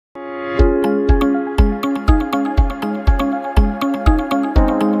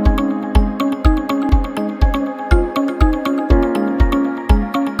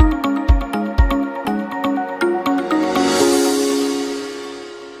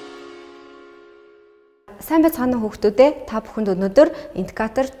сайн байцгаана уу хүүхдүүдээ. Та бүхэнд өнөөдөр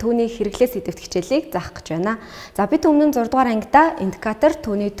индикатор түүний хэрэглээ сэдвт хичээлийг заах гэж байна. За бид өмнө 6 дугаар ангидаа индикатор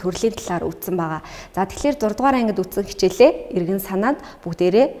түүний төрлийн талаар үзсэн байгаа. За тэгэхээр 6 дугаар ангид үзсэн хичээлээ эргэн санаад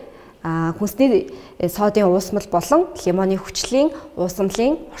бүгдээрээ хүнсний соодын уусмал болон лимоны хүчлийн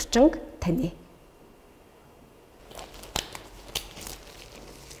уусмлын орчинг таний.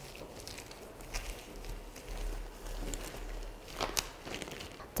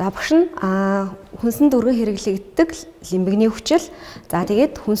 За багш нь хүнсэнд өргөн хэрэглэгддэг лимбигний хүчил, за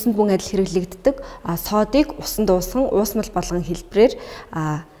тэгээд хүнсэнд мөн адил хэрэглэгддэг соодыг усанд дуусган уусмал болгон хэлбэрээр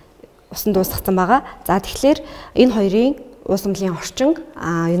усанд дуусгасан байгаа. За тэгэхээр энэ хоёрын уусмлын орчинг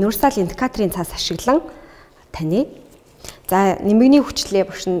универсал индикаторын цаас ашиглан таний. За нимбигний хүчлээ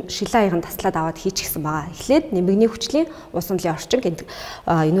багш нь шилэн аяган таслаад аваад хийчихсэн байгаа. Эхлээд нимбигний хүчлийн уусмлын орчинг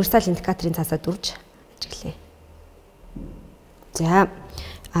универсал индикаторын цаасаа дүрж ажиглая. За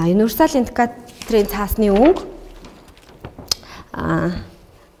универсал индикаторын цаасны өнгө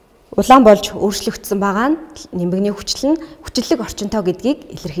улаан болж өөрчлөгдсөн байгаа нь нимбигний хүчлэл нь хүчлэг орчинтой гэдгийг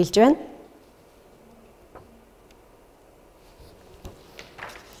илэрхийлж байна.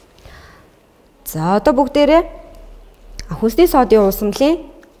 За одоо бүгдээрээ хүнсний соодын уусмлын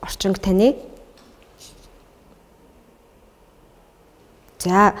орчинг таний.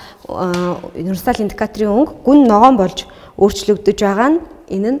 За универсал индикаторын өнгө гүн ногоон болж өөрчлөгдөж байгаа нь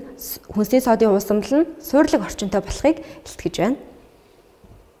энэ нь хүнсний соодын уусмал нь суйрлаг орчинтой болохыг илтгэж байна.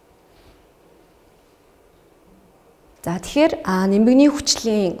 За тэгэхээр нимбигний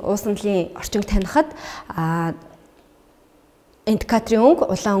хүчлийн уусмлын орчинг танихад индикаторын өнгө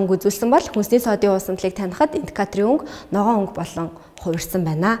улаан өнгө үзүүлсэн бол хүнсний соодын уусмлыг танихад индикаторын өнгө ногоон өнгө болон хувирсан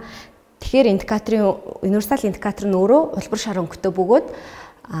байна. Тэгэхээр универсал индикатор нь өөрөө улбар шар өнгөтэй бөгөөд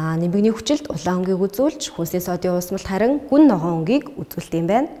нимбигний хүчилд улаан өнгийг үзүүлж хүнсний соодын уусмалд харин гүн ногоон өнгийг үзүүлдэг юм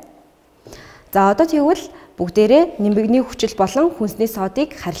байна. За одоо тэгвэл бүгдээрээ нимбигний хүчил болон хүнсний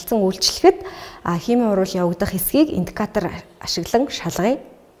соодыг харилцан үйлчлэхэд химийн уруул явагдах хэсгийг индикатор ашиглан шалгая.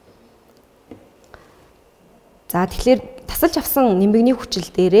 За тэгэхээр тасалж авсан нимбигний хүчил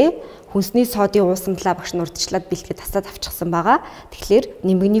дээрээ хүнсний соодын уусмлаа багш нь урдчлаад бэлтгэж тасаад авчихсан байгаа. Тэгэхээр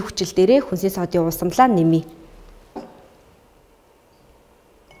нимбигний хүчил дээрээ хүнсний соодын уусмлаа нэмье.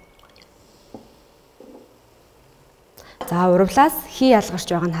 За урвлаас хий ялгарч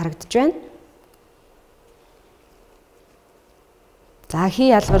байгаа нь харагдаж байна. За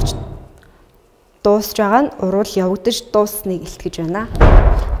хий ялгарч дуусж байгаа нь уруул явагдаж дуусныг илтгэж байна.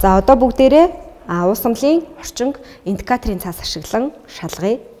 За одоо бүгдээрээ уусмлын орчинг индикаторын цаас ашиглан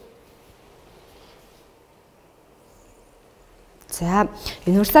шалгая. За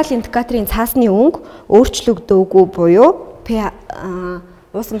универсал индикаторын цаасны өнгө өөрчлөгдөөгүй буюу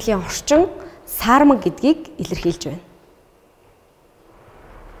уусмлын орчин саармаг гэдгийг илэрхийлж байна.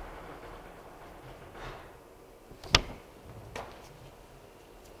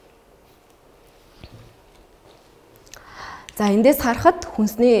 За эндээс харахад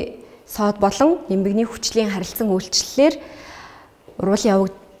хүнсний сод болон нимбигний хүчлийн харилцан үйлчлэлээр уруул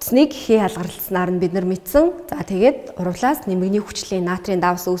явагдсныг хий ялгарлснаар нь бид нар мэдсэн. За тэгээд урвлаас нимбигний хүчлийн натрийн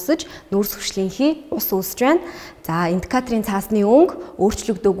давс үүсэж нүүрс хүчлийн хий ус үүсэж байна. За индикаторын цаасны өнгө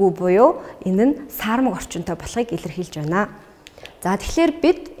өөрчлөгдөөгүй буюу энэ нь саармаг орчинтой болохыг илэрхийлж байна. За тэгэхээр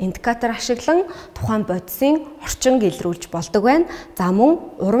бид индикатор ашиглан тухайн бодисын орчинг илрүүлж болдог байна. За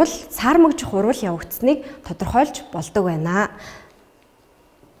мөн саармагжих уруул явагдсныг тодорхойлж болдог байна.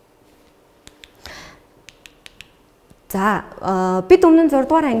 За бид өмнө 6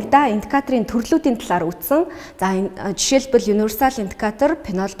 дугаар ангидаа индикаторын төрлүүдийн талаар үзсэн. За жишээлбэл универсал индикатор,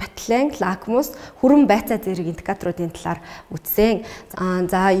 фенол, батилен, лакмус, хүрэн байцаа зэрэг индикаторуудын талаар үзсэн.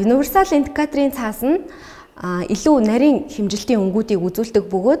 За универсал индикаторын цаас нь илүү нарийн хэмжилтийн өнгүүдийг үзүүлдэг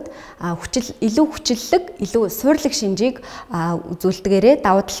бөгөөд илүү хүчиллэг, илүү суйрлаг шинжийг үзүүлдгээрээ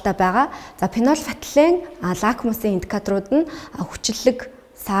давуу талтай байгаа. За фенол, батилен, лакмусын индикаторууд нь хүчиллэг,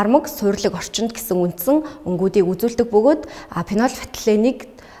 саармаг, суйрлаг орчинд гэсэн үндсэн өнгүүдийг үзүүлдэг бөгөөд фенол, батиленийг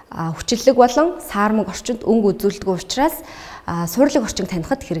хүчиллэг болон саармаг орчинд өнгө үзүүлдэг учраас суйрлаг орчинг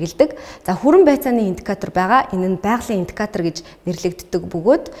танихад хэрэгэлдэг. За хүрэн байцааны индикатор байгаа. Энэ нь байгалийн индикатор гэж нэрлэгддэг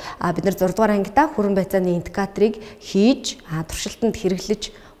бөгөөд бид нар 6 дугаар ангидаа хүрэн байцааны индикаторыг хийж туршилтанд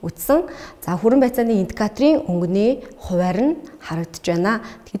хэрэглэж үзсэн. За хүрэн байцааны индикаторын өнгөний хуваар нь харагдаж байна.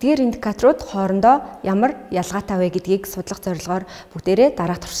 Тэдгээр индикаторууд хоорондоо ямар ялгаатай вэ гэдгийг судлах зорилгоор бүгдээрээ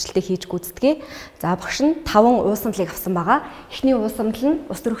дараах туршилтыг хийж гүйцэтгэе. За багш нь 5 уусмлыг авсан байгаа. Эхний уусмал нь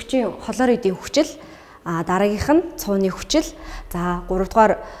ус төрөгчийн хлоридын хүчил, дараагийнх нь цууны хүчил, за 3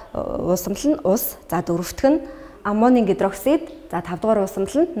 дугаар уусмал нь ус, за 4-т нь аммоний гидроксид, за 5 дугаар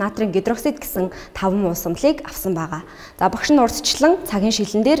уусамлал нь натрийн гидроксид гэсэн 5 уусамлыг авсан байгаа. За багш нь урьдчилан цагийн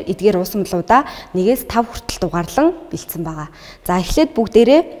шилэн дээр эдгээр уусамлуудаа 1-5 хүртэл дугаарлан бэлдсэн байгаа. За эхлээд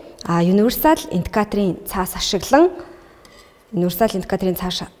бүгдээрээ универсал индикаторын цаас ашиглан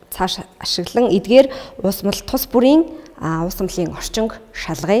эдгээр уусмал тус бүрийн уусамлын орчинг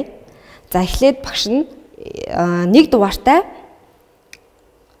шалгая. За эхлээд багш нь 1 дугаартай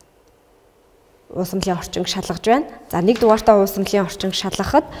уусамлын орчинг шалгаж байна. За 1 дугаартай уусамлын орчинг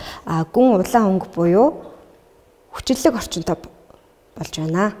шалгахад гүн улаан өнгө буюу хүчлэг орчинтой болж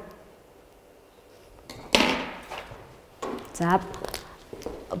байна. За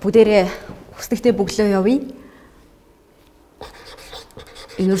бүгдээрээ хүснэгтээ бөглөө явъя.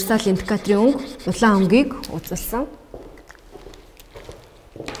 Универсал индикаторын өнгө улаан өнгийг үзүүлсэн.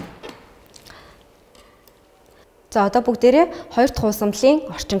 За одоо бүгдээрээ 2 дахь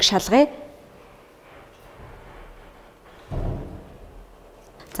уусамлын орчинг шалгая.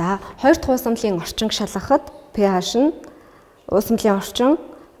 За 2 дахь уусамлын орчинг шалгахад pH нь уусамлын орчин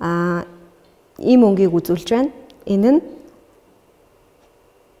ийм өнгийг үзүүлж байна. Энэ нь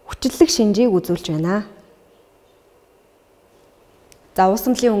хүчлэг шинжийг үзүүлж байна. За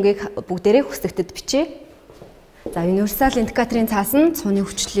уусамлын өнгийг бүгдээрээ хүснэгтэд бичье. За универсал индикаторын цаас нь цууны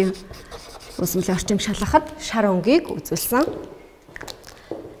хүчлийн уусамлын орчинг шалгахад шар өнгийг үзүүлсэн.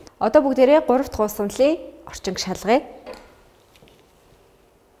 Одоо бүгдээрээ 3 дахь уусамлын орчинг шалгая.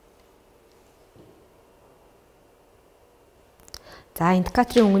 За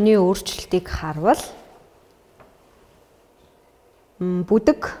индикаторын өнгөний өөрчлөлтийг харвал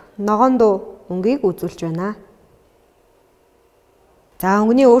бүдэг ногоон дуу өнгийг үзүүлж байна. За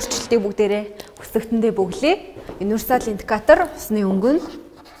өнгөний өөрчлөлтийг бүгдээрээ хүсэгтэндээ бөглөө. Универсал индикатор усны өнгө нь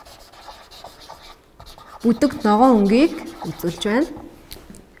бүдэг ногоон өнгийг үзүүлж байна.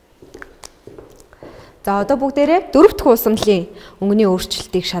 За одоо бүгдээрээ 4 дахь уусамлын өнгөний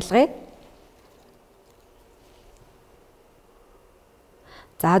өөрчлөлтийг шалгая.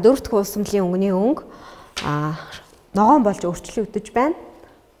 За 4 дахь уусамлын өнгөний өнгө ногоон болж өөрчлөгдөж байна.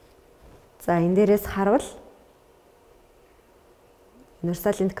 За энэ дээрээс харвал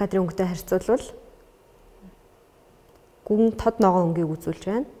универсал индикаторын өнгөтэй харьцуулбал гүн тод ногоон өнгийг үзүүлж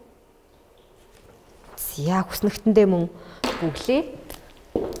байна. За хүснэгтэндээ мөн бүглээ.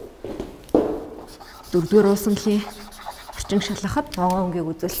 4 дугаар уусамлын орчинг шалгахад ногоон өнгийг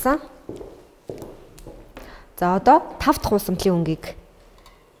үзүүлсэн. За одоо 5 дахь уусамлын өнгийг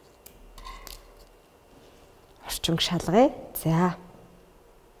орчинг шалгая. За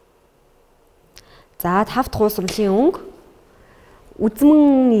 5 дахь уусамлын өнгө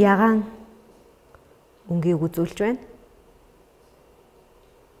үзмэн ягаан өнгийг үзүүлж байна.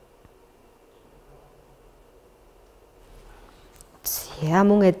 За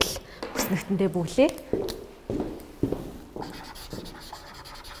мөн адил хүснэгтэндээ бүглээ.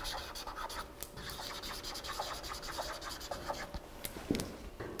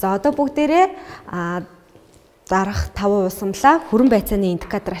 За одоо бүгдээрээ дарах 5 уусамлаа хүрэн байцааны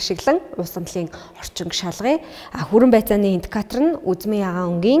индикатор ашиглан уусамлын орчинг шалгая. Хүрэн байцааны индикатор нь үзмэн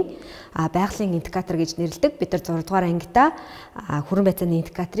ягаан өнгийн байгалийн индикатор гэж нэрлэдэг. Бид нар 6 дугаар ангидаа хүрэн байцааны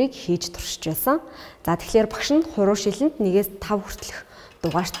индикаторыг хийж туршиж байсан. За тэгэхээр багш нь хуруу шилэнд 1-5 хүртэлх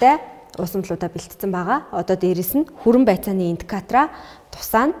дугаартай уусамлуудаа бэлтгэсэн байгаа. Одоо дээрэс нь хүрэн байцааны индикатораа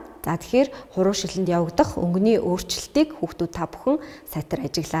тусаана. За тэгэхээр хуруу шилэнд явагдах өнгөний өөрчлөлтийг хүүхдүүд та бүхэн сайтар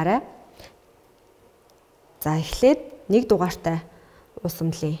ажиглаарай. За эхлээд 1 дугаартай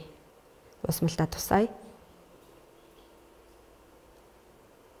уусамлалтаа тусаая.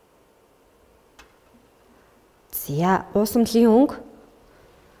 За уусамлын өнгө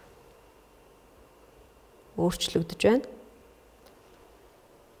өөрчлөгдөж байна.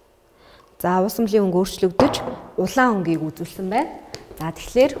 За уусамлын өнгө өөрчлөгдөж улаан өнгийг үзүүлсэн байна. За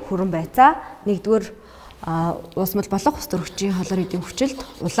тэгэхээр хүрэн байцаа 1-р уусмал болох ус төрөгчийн холоор эдийн хүчилд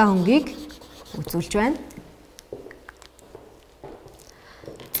улаан өнгийг үзүүлж байна.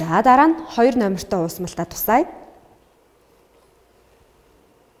 За дараа нь 2 номертой уусмалтаа тусаая.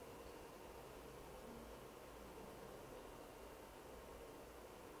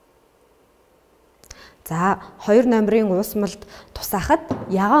 За 2 номерын уусмалд тусаахад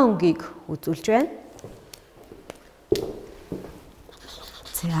ягаан өнгийг үзүүлж байна.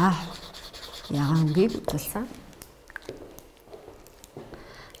 За ягаан өнгийг үзүүлсэн.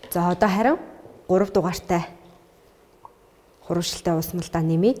 За одоо харин 3 дугаартай хуруушлтай уусмалдаа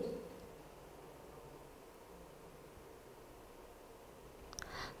нэмье.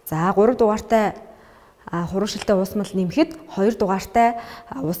 За 3 дугаартай хуруушлтай уусмал нэмэхэд 2 дугаартай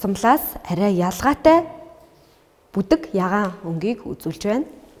уусмлаас арай ялгаатай бүдэг ягаан өнгийг үзүүлж байна.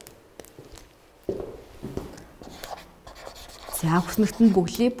 За хүснэгтэнд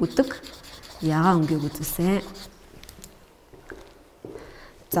бөглий бүдэг ягаан өнгийг үзүүлсэн.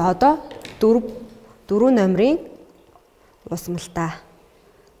 За одоо 4 номерын усмалтаа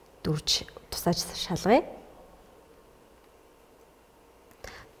дөрж тусааж шалгая.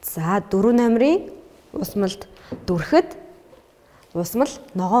 За 4 номерын усмалд дүрхэд усмал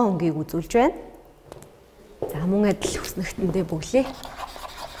ногоон өнгийг үзүүлж байна. За мөн адил хүснэгтэндээ бөглий.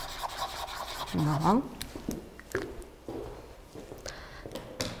 Ногоон.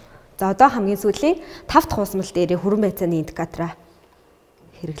 За одоо хамгийн сүүлийн 5 дахь усмал дээр хүрэн байцааны индикатораа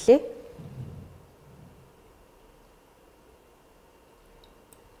хэрэглээ.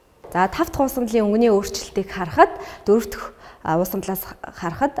 За 5 дахь усмалын өнгөний өөрчлөлтийг харахад 4 дахь усмалаас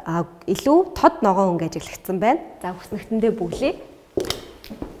харахад илүү тод ногоон өнгө ажиглагдсан байна. За хүснэгтэндээ бөглий.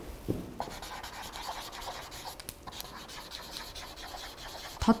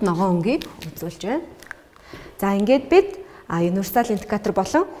 Тод ногоон өнгийг үзүүлж байна. За ингээд бид универсал индикатор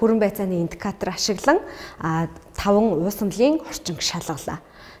болон хүрэн байцааны индикатор ашиглан 5 уусамлын орчинг шалгалаа.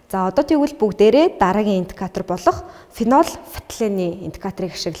 За одоо тэгвэл бүгдээрээ дараагийн индикатор болох фенол фотолений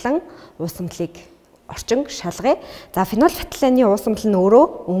индикаторыг ашиглан уусамлыг орчинг шалгая. За фенол фотолений уусамл нь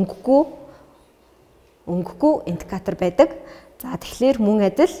өөрөө өнгөгүй индикатор байдаг. За тэгэхээр мөн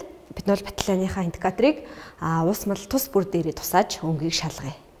адил фенол фотоленийхаа индикаторыг уусмал тус бүр дээрээ тусааж өнгийг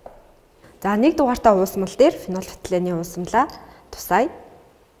шалгая. За 1 дугаартай уусмал дээр фенол фотолений уусмлаа тусаая.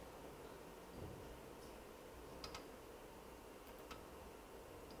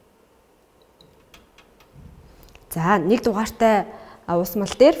 За 1 дугаартай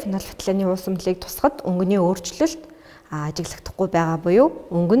уусмал дээр фенол фотолений уусмлыг тусахад өнгөний өөрчлөлт ажиглагдахгүй байгаа буюу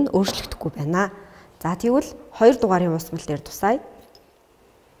өнгө нь өөрчлөгдөхгүй байна. За тэгвэл 2 дугаарын уусмал дээр тусаая.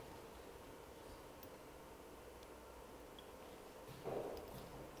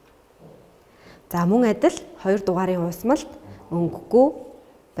 За мөн адил 2 дугаарын уусмалд өнгөгүй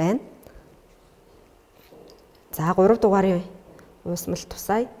байна. За 3 дугаарын уусмалд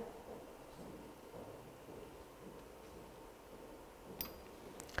тусаая.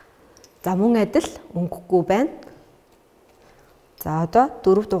 За мөн адил өнгөгүй байна. За одоо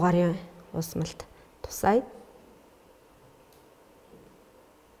 4 дугаарын уусмалд тусаая.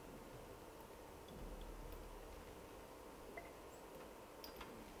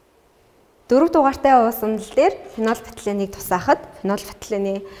 Дөрөв дугаартай уусмал дээр фенол фотоленийг тусаахад фенол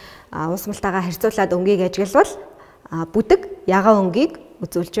фотолений уусмалтайгаа харьцуулаад өнгийг ажиглавал бүдэг ягаан өнгийг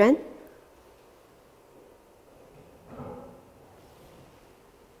үзүүлж байна.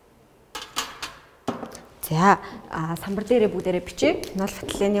 За самбар дээрээ бүгдээрээ бичээ. Фенол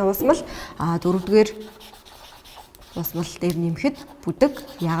фотолений уусмал 4-р уусмал дээр нэмэхэд бүдэг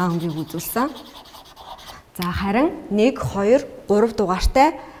ягаан өнгийг үзүүлсэн. За харин 1, 2, 3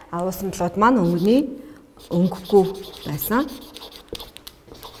 дугаартай уусмлууд маань өнгөгүй байсан.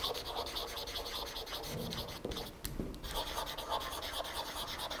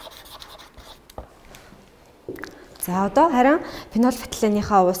 За одоо харин фенол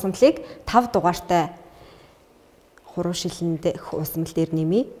фотоленийхаа уусмлыг 5 дугаартай хуруу шилэн дэх уусмал дээр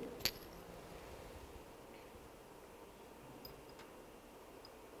нэмье.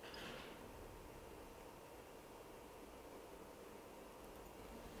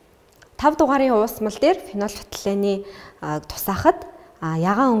 Тав дугаарын уусмал дээр фенол фотолений тусаахад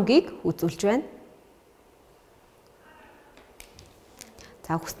ягаан өнгийг үзүүлж байна.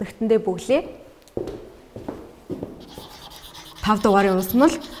 За хүснэгтэндээ бөглөө. 5 дугаарын уусмал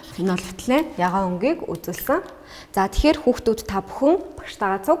фенол фотолен ягаан өнгийг үзүүлсэн. За тэгэхээр хүүхдүүд та бүхэн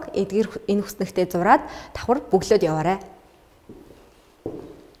багштайгаа цуг эдгээр энэ хүснэгтээ зураад давхар бөглөөд яваарай.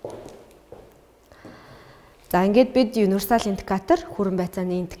 За ингээд бид универсал индикатор, хүрэн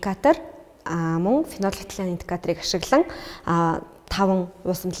байцааны индикатор, мөн фенол фотолений индикаторыг ашиглан 5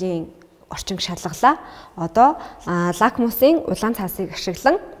 уусмлын орчинг шалгалаа. Одоо лакмусын улаан цаасыг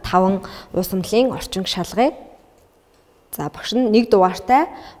ашиглан 5 уусмлын орчинг шалгая. За багш нь 1 дугаартай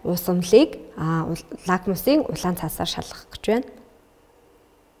уусмлыг лакмусын улаан цаасаар шалгах гэж байна.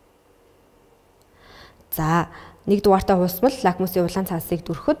 За 1 дугаартай уусмал лакмусын улаан цаасыг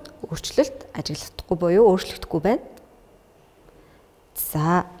дүрхэд өөрчлөлт ажиглагдахгүй буюу өөрчлөгдөхгүй байна.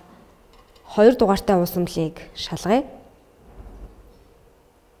 За 2 дугаартай уусмлыг шалгая.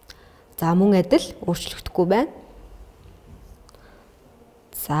 За мөн адил өөрчлөгдөхгүй байна.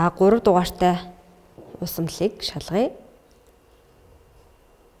 За 3 дугаартай уусмлыг шалгая.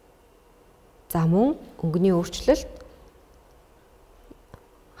 За мөн өнгөний өөрчлөлт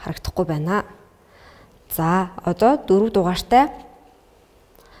харагдахгүй байна. За одоо 4 дугаартай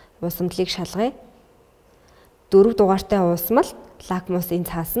уусмлыг шалгая. 4 дугаартай уусмал лакмусын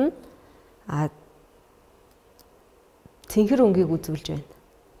цаас нь цэнхэр өнгийг үзүүлж байна.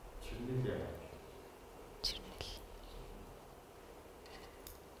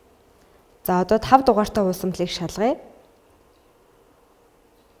 За одоо 5 дугаартай уусамлыг шалгая.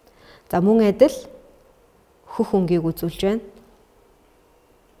 За мөн адил хөх өнгийг үзүүлж байна.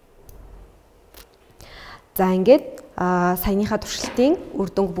 За ингээд саяныхаа туршилтын үр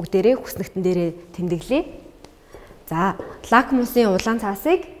дүнг бүгдээрээ хүснэгтэн дээрээ тэмдэглэе. За лакмусын улаан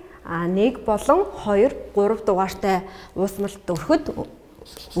цаасыг 1 болон 2, 3 дугаартай уусмалд өрөхөд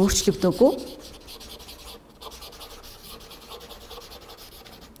өөрчлөгдөөгүй.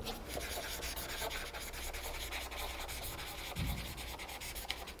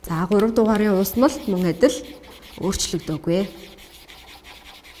 За 3 дугаарын уусмал мөн адил өөрчлөгдөөгүй.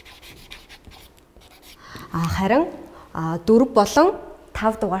 Харин 4 болон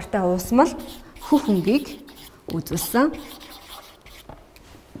 5 дугаартай уусмал хөх өнгийг үзүүлсэн.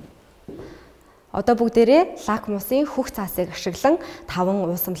 Одоо бүгдээрээ лакмусын хөх цаасыг ашиглан 5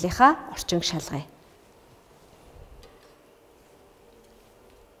 уусамлынхаа орчинг шалгая.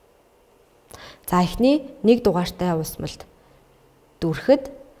 За эхний 1 дугаартай уусмалд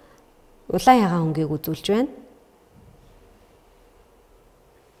дүүрэхэд улаан ягаан өнгийг үзүүлж байна.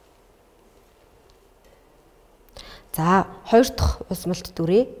 За 2 дахь уусмалд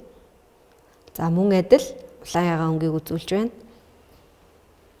дүрээ. За мөн адил улаан ягаан өнгийг үзүүлж байна.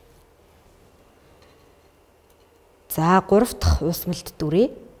 За 3 дахь уусмалд дүрээ.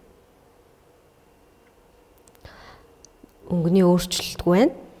 Өнгөний өөрчлөлтгүй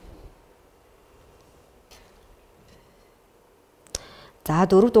байна. За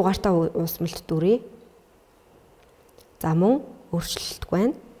 4 дугаартай уусмалд дүрээ. За мөн өөрчлөлтгүй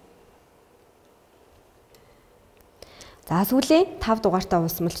байна. За сүүлийн 5 дугаартай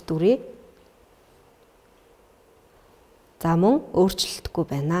уусмалд дүрээ. За мөн өөрчлөлтгүй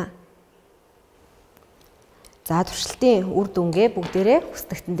байна. За туршилтын үр дүнгээ бүгдээрээ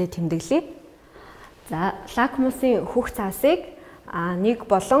хүснэгтэндээ тэмдэглэе. За лакмусын хөх цаасыг 1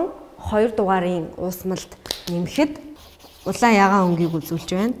 болон 2 дугаарын уусмалд нэмэхэд улаан ягаан өнгийг үзүүлж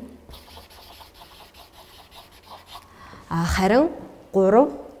байна. Харин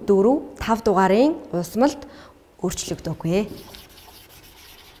 3, 4, 5 дугаарын уусмалд өөрчлөгдөөгүй.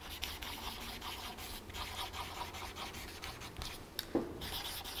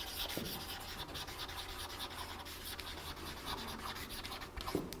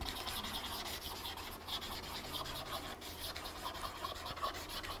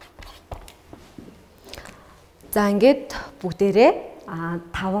 За ингээд бүгдээрээ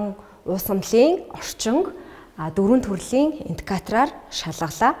 5 уусамлын орчинг 4 төрлийн индикатораар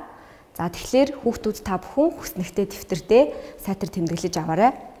шалгалаа. За тэгэхээр хүүхдүүд та бүхэн хүснэгтэй дэвтэрдээ сайтар тэмдэглэж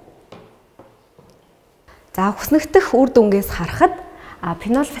аваарай. За хүснэгдэх үр дүнгээс харахад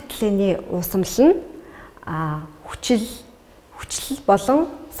фенолфетилений уусамл нь хүчил болон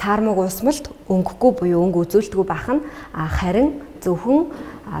саармаг уусмалд өнгөхгүй буюу өнгө үзүүлдэггүй байх нь харин зөвхөн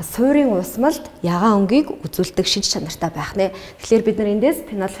суурийн уусмалд ягаан өнгийг үзүүлдэг шинж чанартай байх нэ. Тэгэхээр бид нар эндээс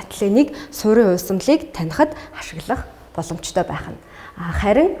фенолфетиленийг суурийн уусмлыг танихад ашиглах боломжтой байх нь.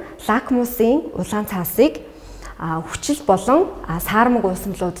 Харин лакмусын улаан цаасыг хүчил болон саармаг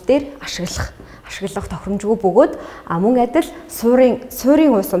уусмлууд дээр ашиглах тохиромжгүй бөгөөд мөн адил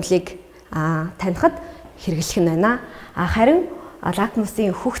суурийн уусмлыг танихад хэрэглэх нь байна. Харин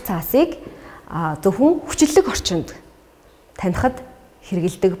лакмусын хөх цаасыг зөвхөн хүчлэг орчинд танихад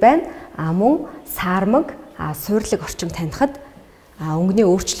хэрэгэлдэг байна. Мөн саармаг, суурлаг орчин танихад өнгөний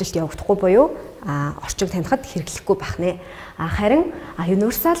өөрчлөлт явагдахгүй буюу орчинг танихад хэрэглэхгүй байх нэ. Харин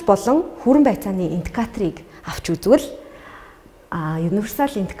универсал болон хүрэн байцааны индикаторыг авч үзвэл универсал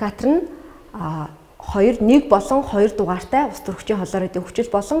индикатор нь 1 болон 2 дугаартай ус төрөгчийн холооруудын хүчил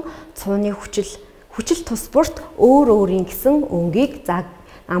болон цууны хүчил тус бүрт өөрийн гэсэн өнгийг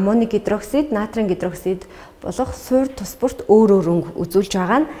аммоний гидроксид, натрийн гидроксид болох суур тус бүрт өөр өнг үзүүлж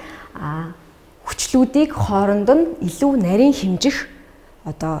байгаа нь хүчлүүдийг хооронд нь илүү нарийн хэмжих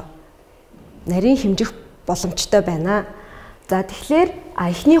боломжтой байна. За тэгэхээр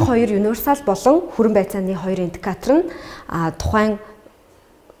эхний 2 универсал болон хүрэн байцааны 2 индикатор нь тухайн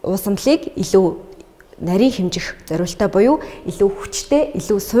уусамлыг илүү нарийн хэмжих зорилттой буюу илүү хүчтэй,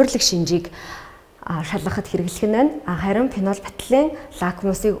 илүү суурлаг шинжийг шалгахад хэрэглэх нь байна. Харин фенолфетилен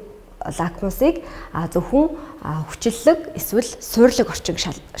лакмусыг зөвхөн хүчлэг эсвэл суурлаг орчинг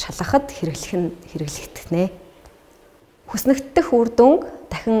шалгахад хэрэглэх нэ. Хүснэгдэх үр дүнг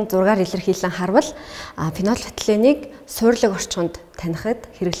дахин 6-аар илэрхийлэн харвал фенолфетиленийг суурлаг орчинд танихад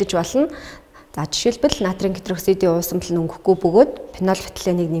хэрэглэж болно. За жишээлбэл натрийн гидроксидийн уусамл нь өнгөхгүй бөгөөд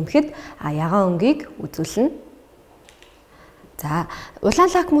фенолфетиленийг нэмэхэд ягаан өнгийг үзүүлнэ. За улаан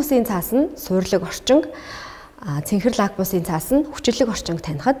лакмусын цаас нь суурлаг орчинг цэнхэр лакмусын цаас нь хүчлэг орчинг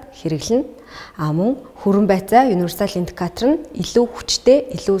танихад хэрэглэнэ. Мөн хүрэн байцаа универсал индикатор нь илүү хүчтэй,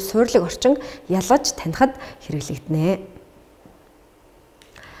 илүү суурлаг орчинг ялгаж танихад хэрэглэгдэнэ.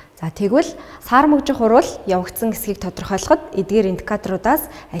 За тэгвэл саармөгжих урвал явагдсан хэсгийг тодорхойлоход эдгээр индикаторуудаас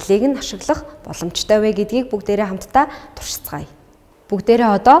алийг нь ашиглах боломжтой вэ гэдгийг бүгдээрээ хамтдаа туршицгаая. Бүгдээрээ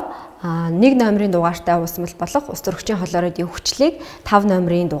одоо 1 номерын дугаартай уусмал болох ус зөрөгчийн холооридын хүчлийг 5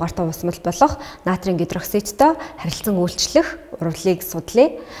 номерын дугаартай уусмал болох натрийн гидроксидтой харилцан үйлчлэх урвалыг судлаа.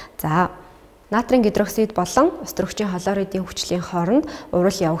 За натрийн гидроксид болон ус зөрөгчийн холооридын хүчлийн хооронд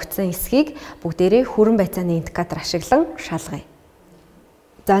урвал явагдсан хэсгийг бүгдээрээ хүрэн байцааны индикатор ашиглан шалгая.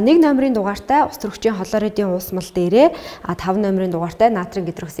 За 1 номерын дугаартай ус зөрөгчийн холооридын уусмал дээрээ 5 номерын дугаартай натрийн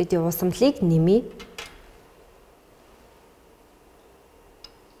гидроксидын уусмалыг нэмье.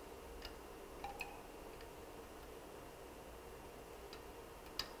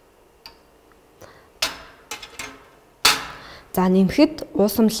 За нэмэхэд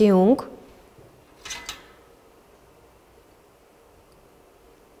уусмлын өнгө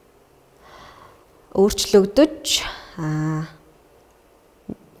өөрчлөгдөж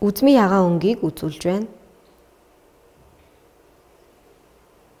үзмийн ягаан өнгийг үзүүлж байна.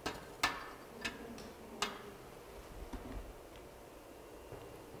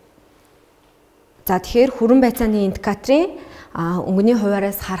 За тэгэхээр хүрэн байцааны индикаторын өнгөний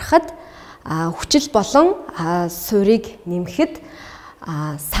хуваараас харахад хүчил болон суурийг нэмэхэд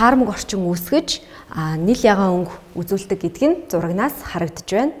саармаг орчин үүсгэж нийл ягаан өнгө үзүүлдэг гэдг нь зурагнаас харагдаж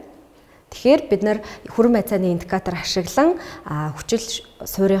байна. Тэгэхээр бид нар хүрэн байцааны индикатор ашиглан хүчил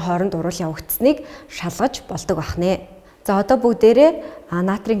суурийн хооронд урвал явагдсныг шалгаж болдог бахнэ. За одоо бүгдээрээ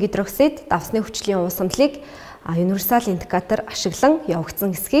натрийн гидроксид давсны хүчлийн уусамлыг универсал индикатор ашиглан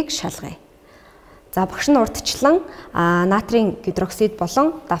явагдсан хэсгийг шалгая. За багш нь урдчлан натрийн гидроксид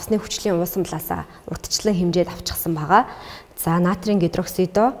болон давсны хүчлийн уусамлаас урдчлан хэмжээд авчихсан байгаа. За натрийн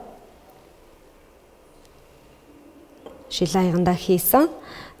гидроксидоо шил аягандаа хийсэн.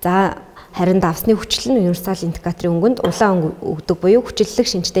 За харин давсны хүчил нь универсал индикаторын өнгөнд улаан өнгө өгдөг буюу хүчиллэг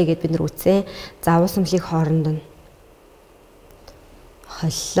шинжтэй гэдээ бид нар үзсэн. За уусамлыг хооронд нь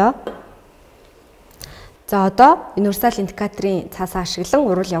холлоо. За одоо универсал индикаторын цаасаа ашиглан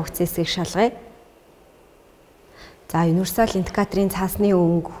урвал явагдсан хэсгийг шалгая. За универсал индикаторын цаасны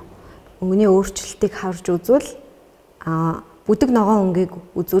өнгөний өөрчлөлтийг харж үзвэл бүдэг ногоон өнгийг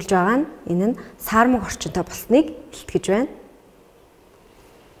үзүүлж байгаа нь энэ нь саармаг орчинтой болсныг илтгэж байна.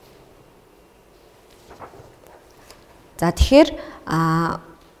 За тэгэхээр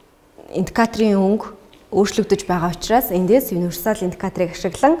индикаторын өнгө өөрчлөгдөж байгаа учраас эндээс универсал индикаторыг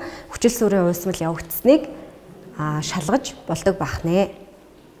ашиглан хүчил суурийн уусмал явагдсныг шалгаж болдог бахнэ.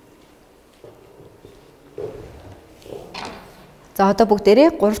 За одоо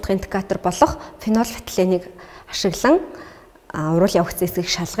бүгдээрээ 3 дахь индикатор болох фенол фетиленийг ашиглан урвал явагдсан хэсгийг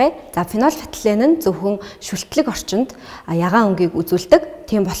шалгая. За фенол фетилен нь зөвхөн шүлтлэг орчинд ягаан өнгийг үзүүлдэг.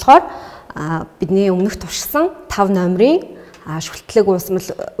 Тийм болохоор бидний өмнөх туршсан 5 номерын шүлтлэг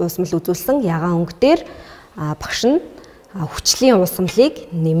уусмал үзүүлсэн ягаан өнгө дээр багш нь хүчлийн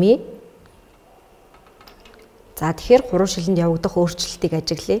уусмлыг нэмье. За тэгэхээр 3 шилэнд явагдах өөрчлөлтийг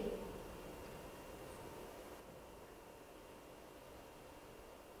ажиглая.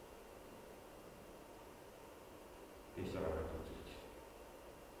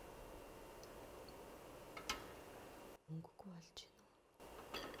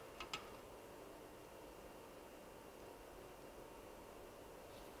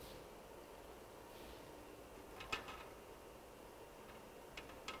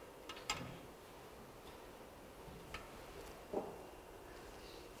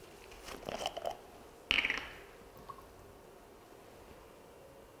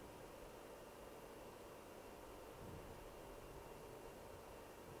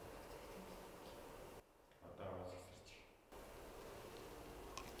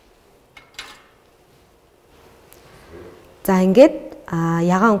 За ингээд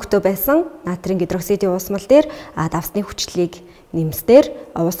ягаан өнгөтэй байсан натрийн гидроксидын уусмал дээр давсны хүчлийг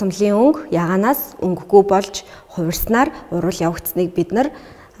нэмснээр уусмлын өнгө ягаанаас өнгөгүй болж хувирснаар урвал явагдсныг бид нар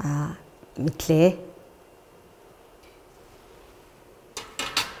мэдлээ.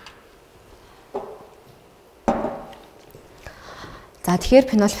 За тэгэхээр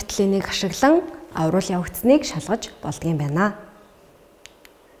фенол фетиленийг ашиглан урвал явагдсныг шалгаж болдгийм байна.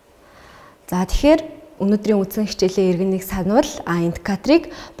 За тэгэхээр өнөөдрийн үндсэн хичээлийн иргэнийг сануул индикаторыг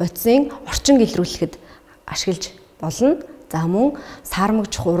бодисын орчин илрүүлэхэд ашиглаж болно. За мөн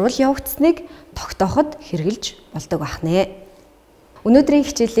саармагжих урвал явагдсныг тогтооход хэрэгжилж болдог бахнэ. Өнөөдрийн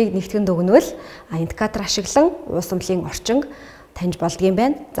хичээлийг нэгтгэн дүгнвэл индикатор ашиглан уусамлын орчин таньж болдгийм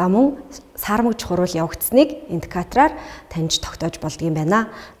байна. За мөн саармагч хурал явагдсныг индикатораар таньж тогтоож болдгийм байна.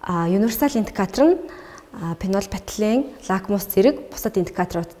 Универсал индикатор нь фенол, батилен, лакмус зэрэг бусад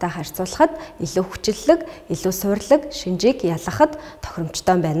индикаторуудтай харьцуулахад илүү хүчлэлэг, илүү суурлаг, шинжийг ялгахад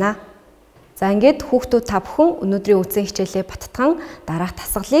тохиромжтой байна. За ингээд хүүхдүүд та бүхэн өнөөдрийн үндсэн хичээлээ баттган дараах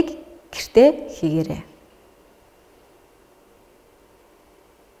дасгалыг гэртээ хийгээрэй.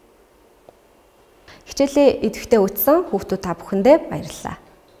 Хичээлээ идэвхтэй үзсэн хүүхдүүд та бүхэндээ баярлалаа.